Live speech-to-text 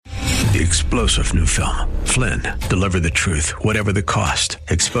The explosive new film, Flynn, deliver the truth, whatever the cost,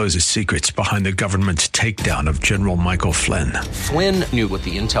 exposes secrets behind the government's takedown of General Michael Flynn. Flynn knew what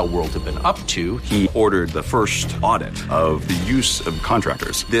the intel world had been up to. He ordered the first audit of the use of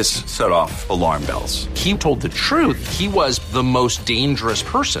contractors. This set off alarm bells. He told the truth. He was the most dangerous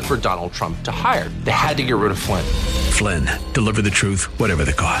person for Donald Trump to hire. They had to get rid of Flynn. Flynn, deliver the truth, whatever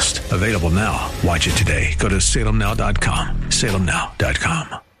the cost. Available now. Watch it today. Go to salemnow.com.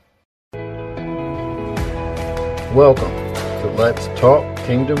 salemnow.com. Welcome to Let's Talk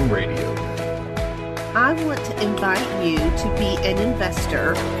Kingdom Radio. I want to invite you to be an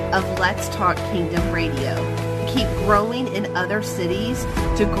investor of Let's Talk Kingdom Radio. Keep growing in other cities,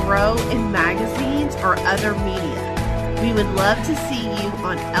 to grow in magazines or other media. We would love to see you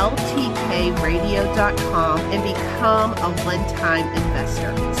on ltkradio.com and become a one-time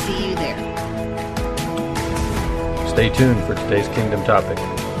investor. See you there. Stay tuned for today's Kingdom topic.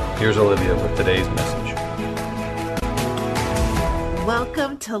 Here's Olivia with today's message.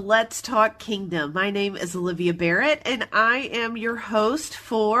 Welcome to Let's Talk Kingdom. My name is Olivia Barrett, and I am your host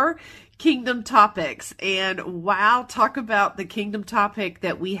for Kingdom Topics. And wow, talk about the Kingdom topic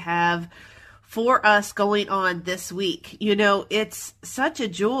that we have for us going on this week. You know, it's such a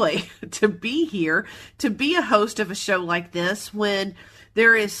joy to be here, to be a host of a show like this when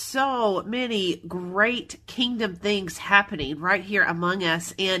there is so many great kingdom things happening right here among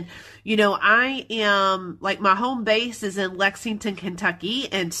us. And, you know, I am, like, my home base is in Lexington, Kentucky.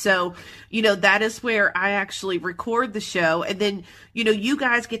 And so, you know, that is where I actually record the show. And then, you know, you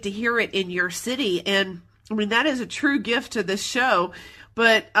guys get to hear it in your city. And I mean, that is a true gift to this show.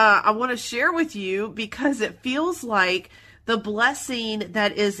 But I want to share with you because it feels like the blessing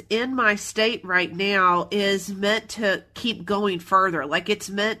that is in my state right now is meant to keep going further. Like, it's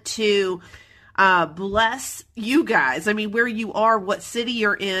meant to bless you guys. I mean, where you are, what city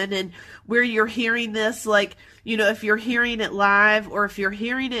you're in, and where you're hearing this. Like, you know, if you're hearing it live or if you're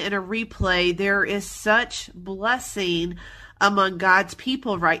hearing it in a replay, there is such blessing among God's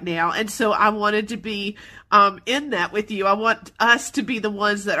people right now. And so I wanted to be in that with you. I want us to be the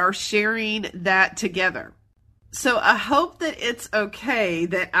ones that are sharing that together. So I hope that it's okay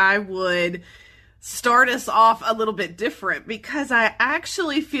that I would start us off a little bit different, because I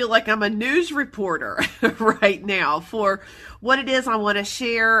actually feel like I'm a news reporter right now for what it is I want to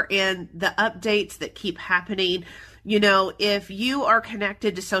share and the updates that keep happening. You know, if you are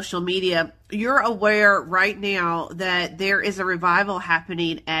connected to social media, you're aware right now that there is a revival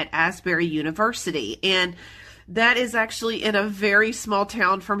happening at Asbury University. And that is actually in a very small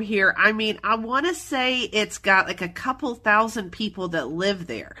town from here. I mean, I want to say it's got like a couple thousand people that live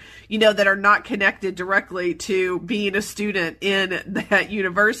there, you know, that are not connected directly to being a student in that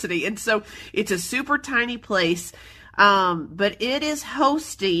university. And so it's a super tiny place, but it is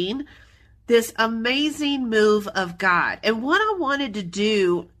hosting this amazing move of God. And what I wanted to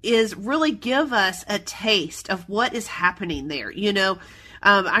do is really give us a taste of what is happening there. You know,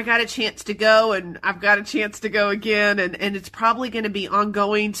 I got a chance to go, and I've got a chance to go again, and it's probably going to be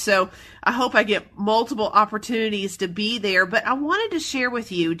ongoing. So I hope I get multiple opportunities to be there. But I wanted to share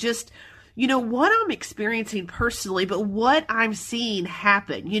with you just, you know, what I'm experiencing personally, but what I'm seeing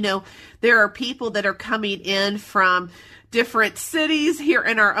happen. You know, there are people that are coming in from different cities here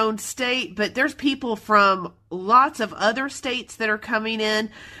in our own state, but there's people from lots of other states that are coming in.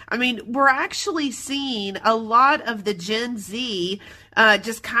 I mean, we're actually seeing a lot of the Gen Z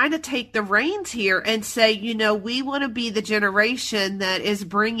just kind of take the reins here and say, you know, we want to be the generation that is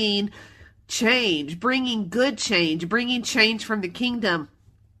bringing change, bringing good change, bringing change from the kingdom.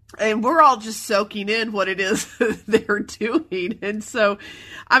 And we're all just soaking in what it is they're doing. And so,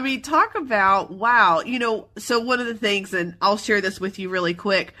 I mean, talk about, wow, you know, so one of the things, and I'll share this with you really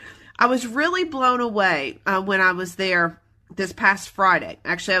quick, I was really blown away when I was there this past Friday.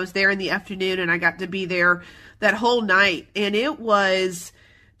 Actually, I was there in the afternoon, and I got to be there that whole night. And it was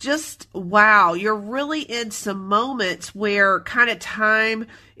just, wow, you're really in some moments where kind of time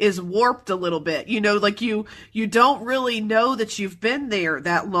is warped a little bit. You know, like you don't really know that you've been there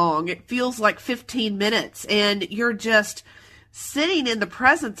that long. It feels like 15 minutes, and you're just sitting in the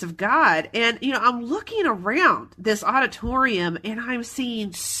presence of God. And, you know, I'm looking around this auditorium, and I'm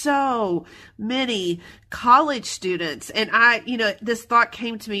seeing so many college students. And you know, this thought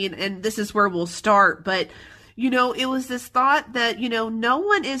came to me, and this is where we'll start. But, you know, it was this thought that, you know, no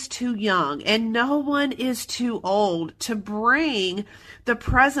one is too young and no one is too old to bring the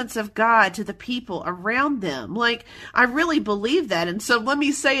presence of God to the people around them. Like, I really believe that. And so let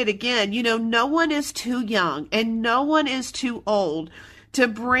me say it again, you know, no one is too young and no one is too old to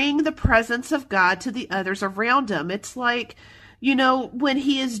bring the presence of God to the others around them. It's like, when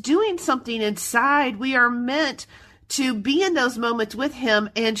he is doing something inside, we are meant to be in those moments with him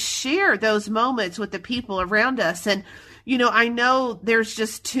and share those moments with the people around us. And, I know there's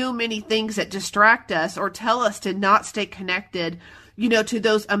just too many things that distract us or tell us to not stay connected, to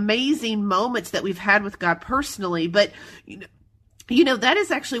those amazing moments that we've had with God personally. But, that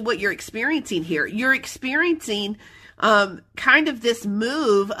is actually what you're experiencing here. You're experiencing kind of this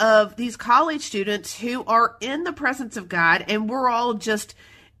move of these college students who are in the presence of God, and we're all just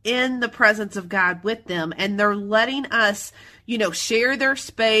in the presence of God with them, and they're letting us, share their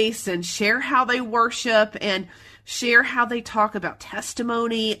space and share how they worship and share how they talk about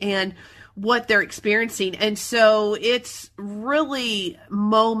testimony and what they're experiencing. And so it's really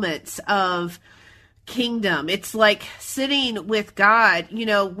moments of kingdom. It's like sitting with God,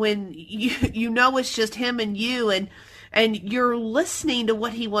 when it's just him and you, and you're listening to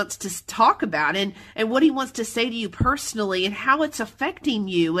what he wants to talk about and what he wants to say to you personally and how it's affecting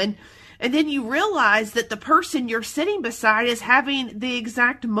you. And then you realize that the person you're sitting beside is having the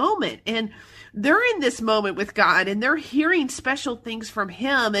exact moment, and they're in this moment with God, and they're hearing special things from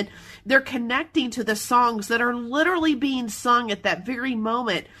him, and they're connecting to the songs that are literally being sung at that very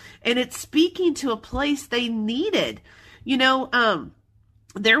moment. And it's speaking to a place they needed.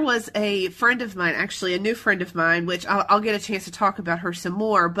 There was a friend of mine, actually a new friend of mine, which I'll get a chance to talk about her some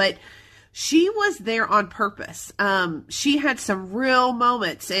more, but she was there on purpose. She had some real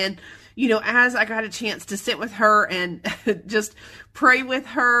moments, and as I got a chance to sit with her and just pray with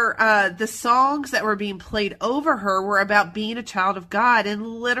her, the songs that were being played over her were about being a child of God. And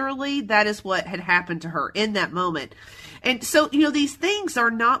literally that is what had happened to her in that moment. And so, these things are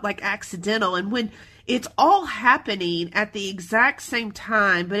not like accidental. And when it's all happening at the exact same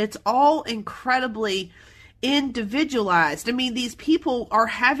time, but it's all incredibly individualized. I mean, these people are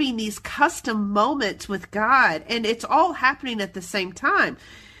having these custom moments with God, and it's all happening at the same time.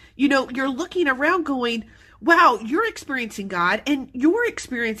 You're looking around going, wow, you're experiencing God, and you're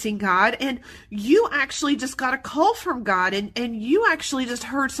experiencing God, and you actually just got a call from God, and you actually just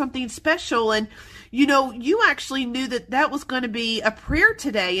heard something special, and you actually knew that was going to be a prayer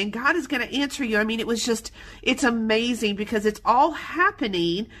today, and God is going to answer you. I mean, it's amazing because it's all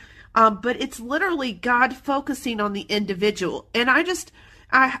happening, but it's literally God focusing on the individual. And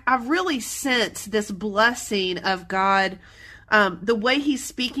I really sense this blessing of God. The way he's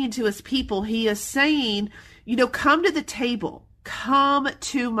speaking to his people, he is saying, come to the table, come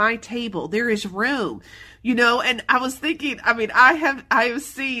to my table. There is room, and I was thinking, I have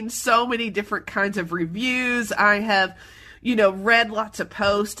seen so many different kinds of reviews. I have, read lots of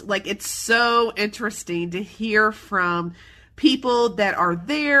posts. Like, it's so interesting to hear from people that are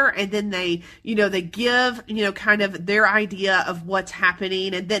there, and then they give, kind of their idea of what's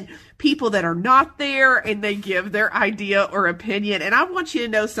happening, and then people that are not there, and they give their idea or opinion. And I want you to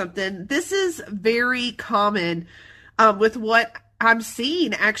know something. This is very common with what I'm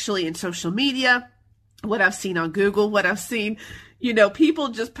seeing actually in social media, what I've seen on Google, what I've seen, people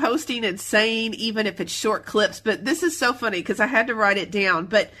just posting and saying, even if it's short clips. But this is so funny because I had to write it down.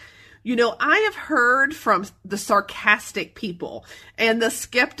 But I have heard from the sarcastic people and the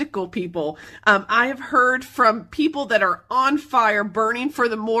skeptical people. I have heard from people that are on fire, burning for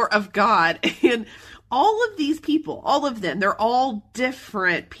the more of God. And all of these people, all of them, they're all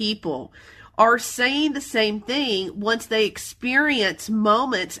different people, are saying the same thing once they experience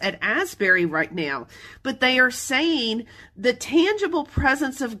moments at Asbury right now. But they are saying the tangible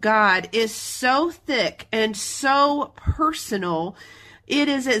presence of God is so thick and so personal. It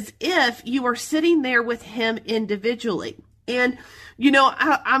is as if you are sitting there with him individually. And,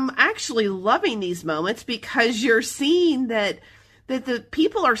 I'm actually loving these moments because you're seeing that the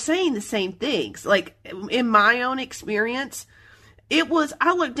people are saying the same things. Like, in my own experience,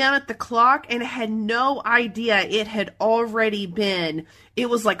 I looked down at the clock and had no idea it had already been, it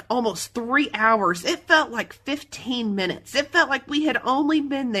was like almost 3 hours. It felt like 15 minutes. It felt like we had only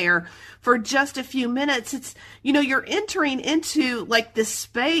been there for just a few minutes. It's, you're entering into like this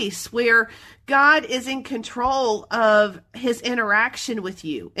space where God is in control of his interaction with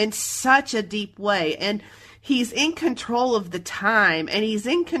you in such a deep way. And he's in control of the time, and he's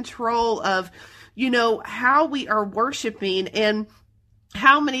in control of, how we are worshiping, and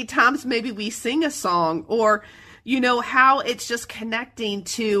how many times maybe we sing a song, or, how it's just connecting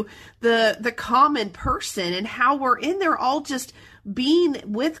to the common person, and how we're in there all just being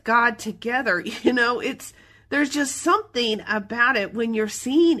with God together. There's just something about it when you're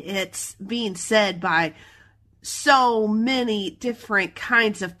seeing it being said by so many different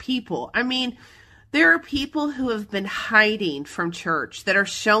kinds of people. I mean, there are people who have been hiding from church that are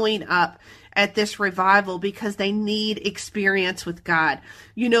showing up at this revival because they need experience with God.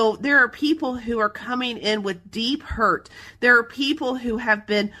 You know, there are people who are coming in with deep hurt. There are people who have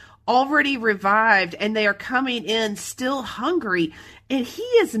been already revived and they are coming in still hungry. And he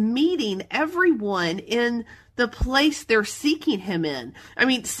is meeting everyone in the place they're seeking him in. I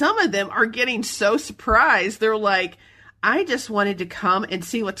mean, some of them are getting so surprised. They're like, I just wanted to come and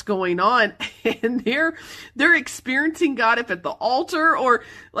see what's going on. And they're experiencing God up at the altar, or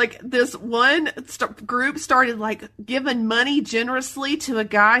like this one group started like giving money generously to a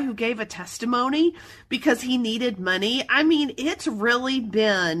guy who gave a testimony because he needed money. I mean, it's really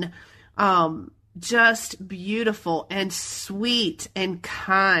been just beautiful and sweet and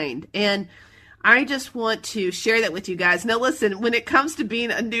kind. And I just want to share that with you guys. Now, listen, when it comes to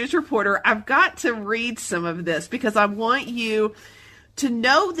being a news reporter, I've got to read some of this because I want you to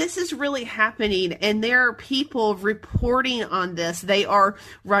know this is really happening, and there are people reporting on this. They are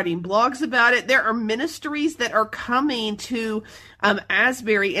writing blogs about it. There are ministries that are coming to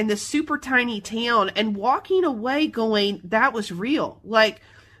Asbury in this super tiny town and walking away going, that was real. Like,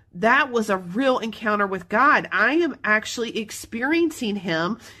 that was a real encounter with God. I am actually experiencing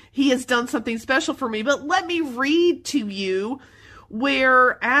him. He has done something special for me. But let me read to you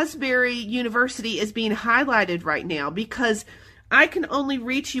where Asbury University is being highlighted right now, because I can only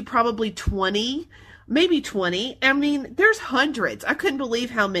reach you probably 20, maybe 20. I mean, there's hundreds. I couldn't believe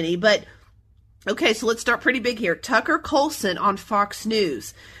how many, but okay, so let's start pretty big here. Tucker Carlson on Fox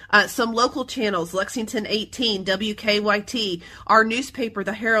News. Some local channels, Lexington 18, WKYT, our newspaper,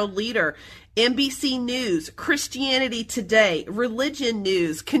 the Herald Leader, NBC News, Christianity Today, Religion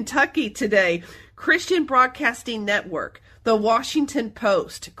News, Kentucky Today, Christian Broadcasting Network, The Washington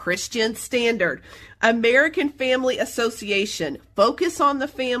Post, Christian Standard, American Family Association, Focus on the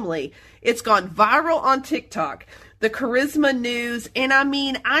Family. It's gone viral on TikTok. The Charisma News, and I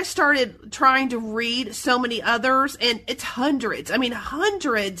mean, I started trying to read so many others, and it's hundreds. I mean,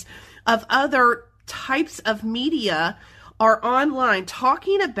 hundreds of other types of media are online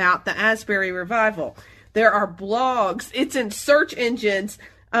talking about the Asbury revival. There are blogs. It's in search engines.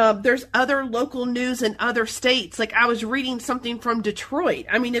 There's other local news in other states. Like, I was reading something from Detroit.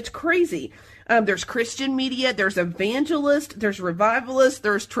 I mean, it's crazy. There's Christian media. There's evangelists. There's revivalists.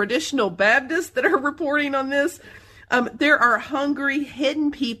 There's traditional Baptists that are reporting on this. There are hungry, hidden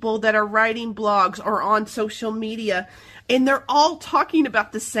people that are writing blogs or on social media, and they're all talking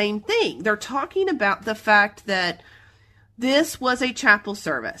about the same thing. They're talking about the fact that this was a chapel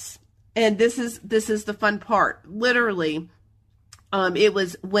service, and this is the fun part. Literally, it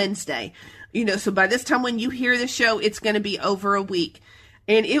was Wednesday, so by this time when you hear the show, it's going to be over a week.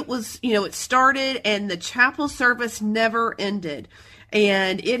 And it was, it started and the chapel service never ended.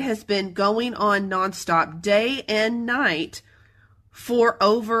 And it has been going on nonstop, day and night, for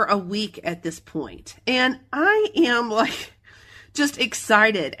over a week at this point. And I am like just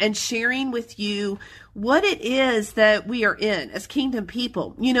excited and sharing with you what it is that we are in as kingdom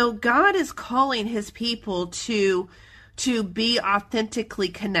people. God is calling his people to be authentically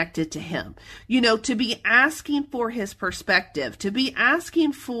connected to him, to be asking for his perspective, to be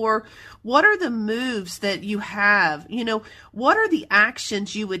asking for what are the moves that you have, what are the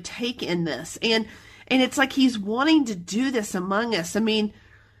actions you would take in this? And it's like he's wanting to do this among us. I mean,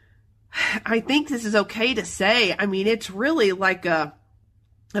 I think this is okay to say. I mean, it's really like a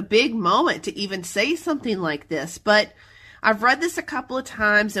big moment to even say something like this, but I've read this a couple of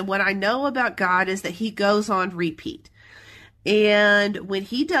times, and what I know about God is that he goes on repeat. And when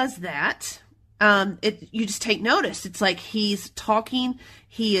he does that, you just take notice. It's like he's talking,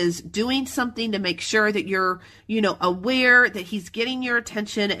 he is doing something to make sure that you're, aware that he's getting your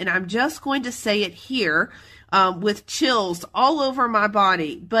attention. And I'm just going to say it here, with chills all over my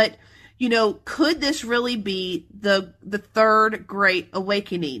body. But, could this really be the third great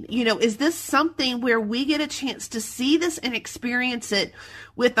awakening? Is this something where we get a chance to see this and experience it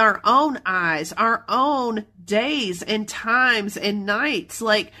with our own eyes, our own days and times and nights?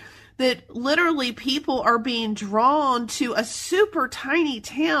 Like, that literally people are being drawn to a super tiny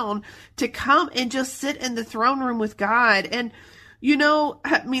town to come and just sit in the throne room with God. And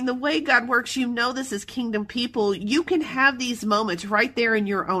the way God works, this is kingdom people. You can have these moments right there in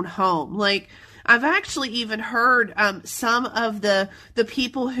your own home. Like, I've actually even heard some of the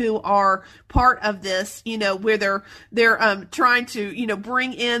people who are part of this, where they're trying to,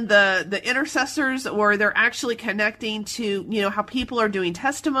 bring in the intercessors, or they're actually connecting to, how people are doing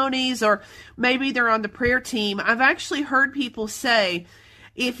testimonies, or maybe they're on the prayer team. I've actually heard people say,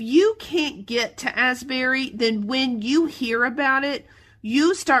 if you can't get to Asbury, then when you hear about it,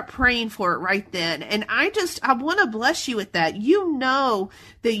 you start praying for it right then. And I want to bless you with that. You know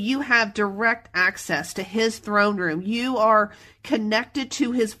that you have direct access to his throne room. You are connected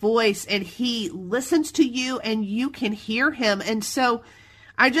to his voice, and he listens to you, and you can hear him. And so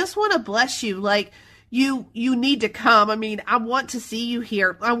I just want to bless you. Like, you need to come. I mean, I want to see you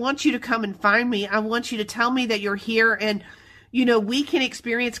here. I want you to come and find me. I want you to tell me that you're here, and we can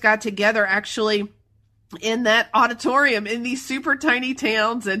experience God together, actually, in that auditorium, in these super tiny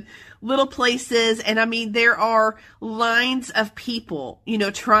towns and little places. And I mean, there are lines of people,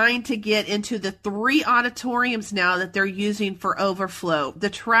 trying to get into the 3 auditoriums now that they're using for overflow. The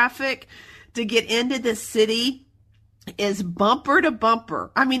traffic to get into this city is bumper to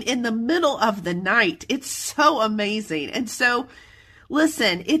bumper. I mean, in the middle of the night. It's so amazing. And so,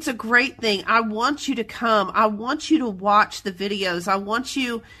 listen, it's a great thing. I want you to come. I want you to watch the videos. I want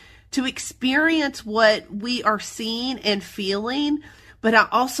you to experience what we are seeing and feeling. But I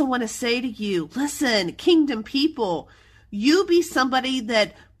also want to say to you, listen, kingdom people, you be somebody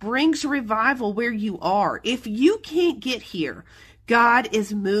that brings revival where you are. If you can't get here, God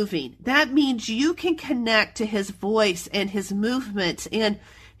is moving. That means you can connect to his voice and his movements and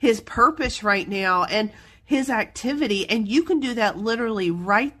his purpose right now and his activity. And you can do that literally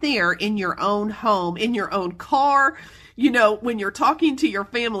right there in your own home, in your own car, when you're talking to your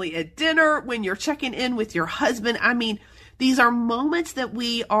family at dinner, when you're checking in with your husband. I mean, these are moments that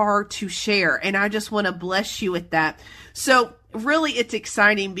we are to share. And I just want to bless you with that. So really, it's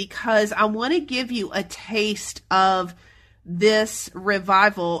exciting because I want to give you a taste of this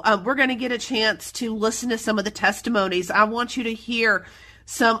revival. We're going to get a chance to listen to some of the testimonies. I want you to hear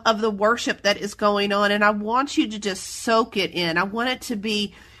some of the worship that is going on, and I want you to just soak it in. I want it to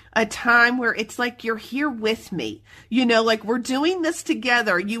be a time where it's like you're here with me, like we're doing this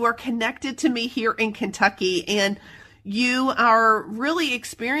together. You are connected to me here in Kentucky, and you are really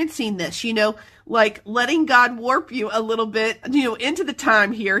experiencing this, like letting God warp you a little bit, into the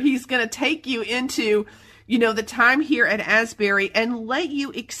time here. He's going to take you into, the time here at Asbury and let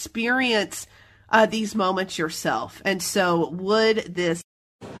you experience these moments yourself. And so would this.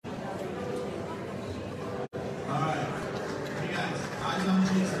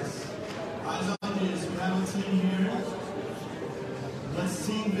 Let's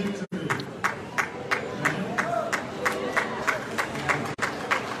sing victory.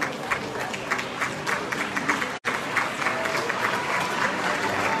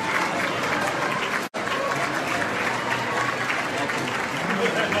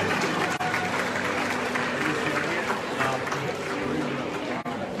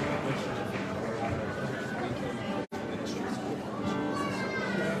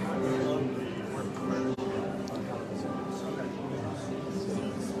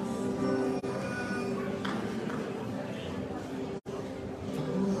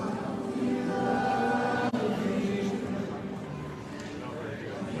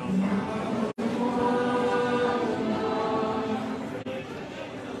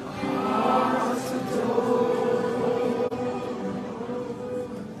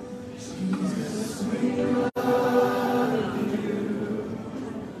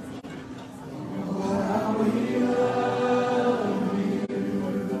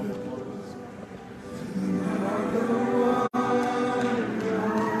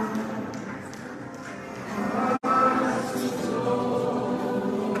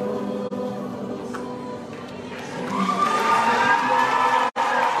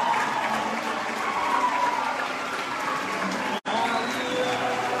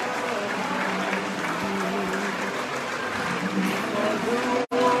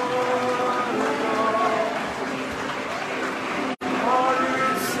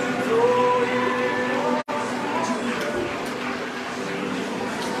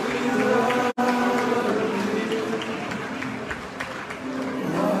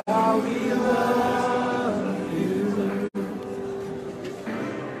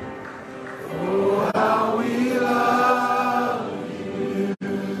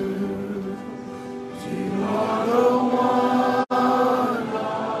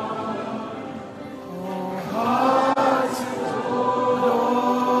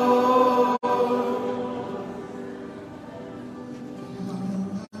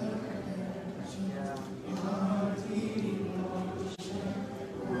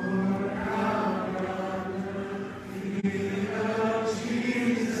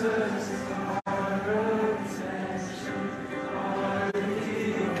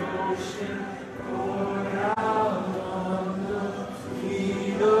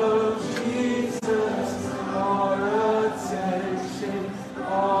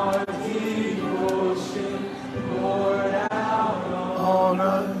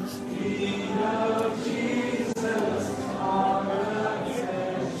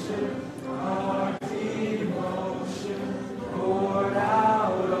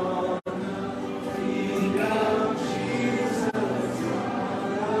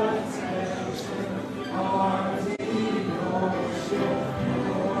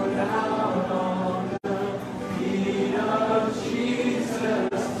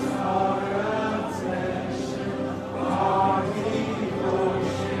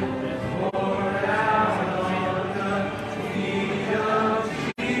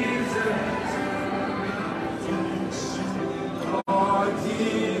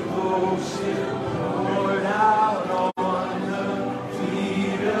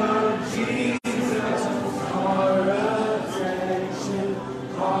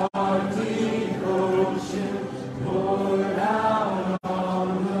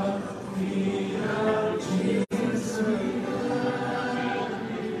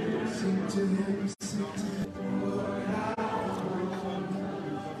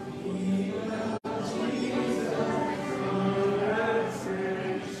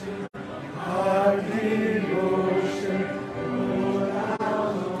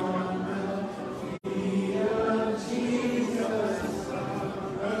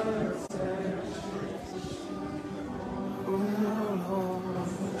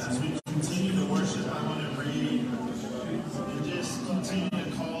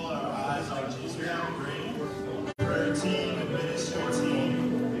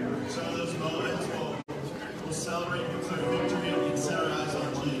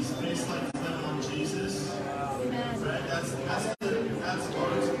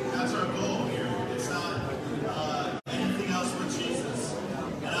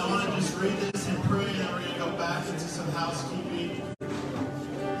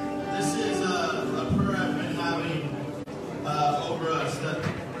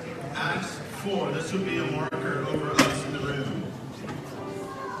 4. This would be a marker over us in the room.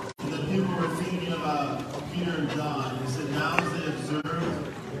 And the people were thinking about Peter and John. He said, now as they observed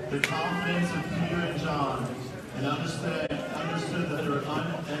the confidence of Peter and John and understood that they were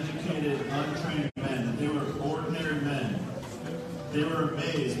uneducated, untrained men, that they were ordinary men, they were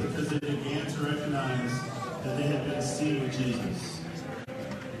amazed because they began to recognize that they had been seen with Jesus.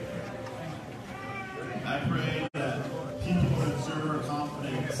 I pray that people would observe our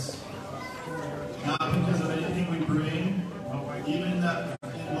confidence, not because of anything we bring, even that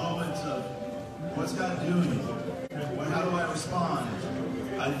in moments of what's God doing? How do I respond?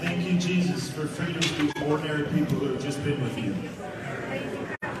 I thank you, Jesus, for freedom to be ordinary people who have just been with you.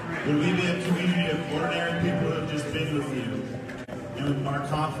 Would we be a community of ordinary people who have just been with you? And our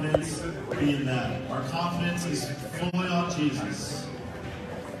confidence be in that. Our confidence is fully on Jesus.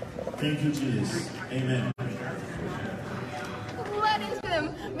 Thank you, Jesus. Amen. Let into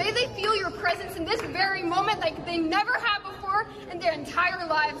them. May they feel your presence in this very moment like they never have before in their entire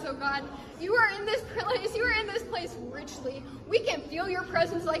lives, oh God. You are in this place. You are in this place richly. We can feel your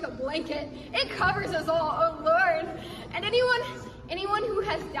presence like a blanket. It covers us all, oh Lord. And anyone who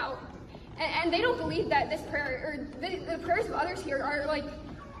has doubt, and they don't believe that this prayer, or the prayers of others here are like,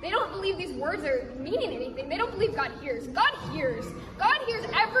 they don't believe these words are meaning anything. They don't believe God hears. God hears. God hears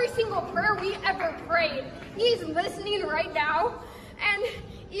every single prayer we ever prayed. He's listening right now. And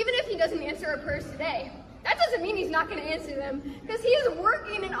even if he doesn't answer our prayers today, that doesn't mean he's not going to answer them, because he is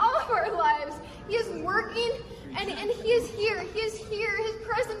working in all of our lives. He is working, and he is here. He is here. His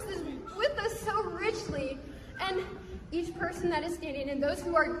presence is with us so richly. And each person that is standing, and those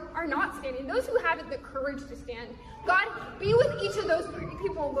who are not standing, those who haven't the courage to stand, God, be with each of those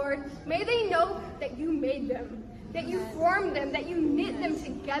people, Lord. May they know that you made them, that you formed them, that you knit them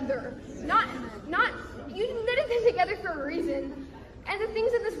together. Not you knitted them together for a reason. And the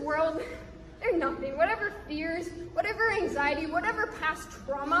things in this world, they're nothing. Whatever fears, whatever anxiety, whatever past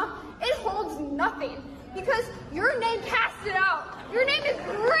trauma, it holds nothing. Because your name casts it out. Your name is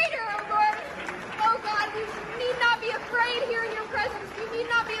greater, oh Lord. Oh God, we need not be afraid here in your presence. We need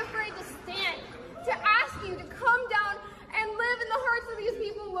not be afraid to stand, to ask you to come down and live in the hearts of these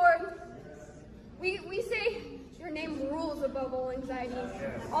people, Lord. We say your name rules above all anxiety,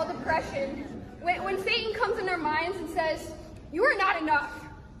 all depression. When Satan comes in our minds and says, you are not enough,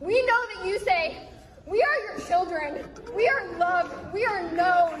 we know that you say, we are your children. We are loved. We are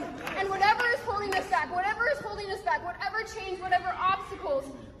known. And whatever is holding us back, whatever change, whatever obstacles,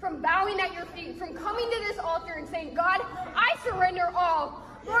 from bowing at your feet, from coming to this altar and saying, God, I surrender all.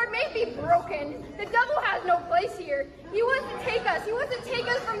 Lord, may it be broken. The devil has no place here. He wants to take us. He wants to take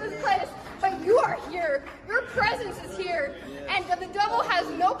us from this place. But you are here. Your presence is here. And the devil has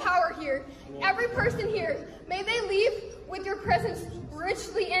no power here. Every person here, may they leave with your presence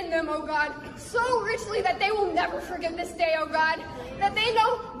richly in them, oh God. So richly that they will never forget this day, oh God. That they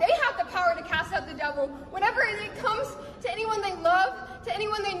know they have the power to cast out the devil. Whenever it comes to anyone they love, to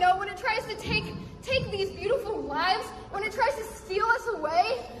anyone they know, when it tries to take these beautiful lives, when it tries to steal us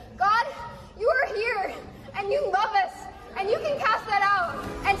away, God, you are here and you love us and you can cast that out.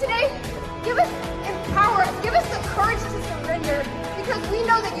 And today, empower us, give us the courage to surrender, because we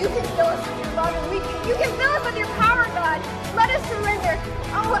know that you can fill us with your love and you can fill us with your power, God. Let us surrender.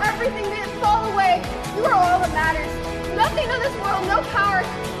 Oh, everything that fall away. You are all that matters. Nothing in this world, no power,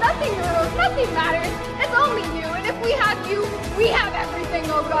 nothing rules, nothing matters. It's only you. And if we have you, we have everything,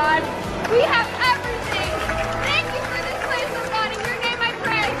 oh God. We have everything. Thank you for this place, oh God. In your name I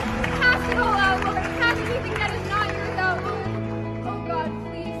pray. Cast it all out, Lord. Cast anything that is not yours out, Lord. Oh God,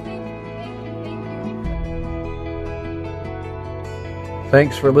 please. Thank you.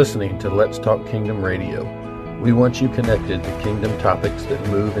 Thanks for listening to Let's Talk Kingdom Radio. We want you connected to kingdom topics that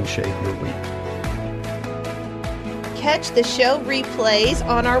move and shape your week. Catch the show replays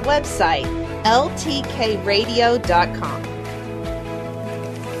on our website, ltkradio.com.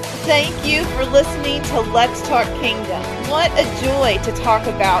 Thank you for listening to Let's Talk Kingdom. What a joy to talk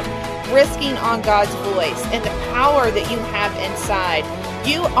about risking on God's voice and the power that you have inside.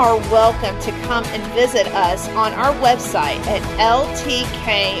 You are welcome to come and visit us on our website at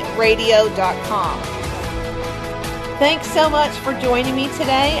ltkradio.com. Thanks so much for joining me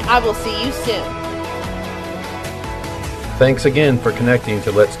today. I will see you soon. Thanks again for connecting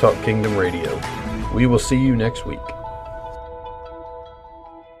to Let's Talk Kingdom Radio. We will see you next week.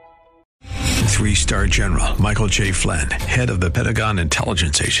 3-star General Michael J. Flynn, head of the Pentagon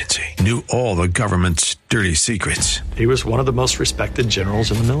Intelligence Agency, knew all the government's dirty secrets. He was one of the most respected generals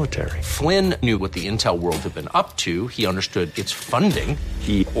in the military. Flynn knew what the intel world had been up to. He understood its funding.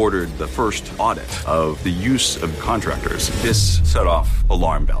 He ordered the first audit of the use of contractors. This set off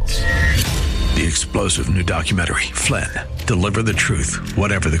alarm bells. The explosive new documentary, Flynn, Deliver the Truth,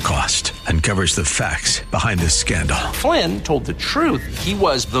 Whatever the Cost, uncovers the facts behind this scandal. Flynn told the truth. He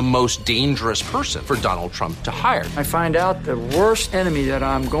was the most dangerous person for Donald Trump to hire. I find out the worst enemy that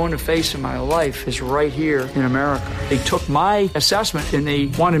I'm going to face in my life is right here in America. They took my assessment and they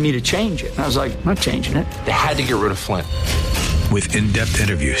wanted me to change it. And I was like, I'm not changing it. They had to get rid of Flynn. With in-depth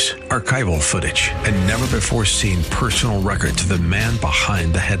interviews, archival footage, and never-before-seen personal records of the man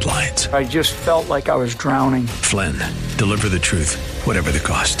behind the headlines. I just felt like I was drowning. Flynn, Deliver the Truth, Whatever the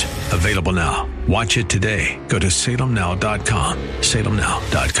Cost. Available now. Watch it today. Go to salemnow.com.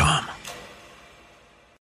 salemnow.com.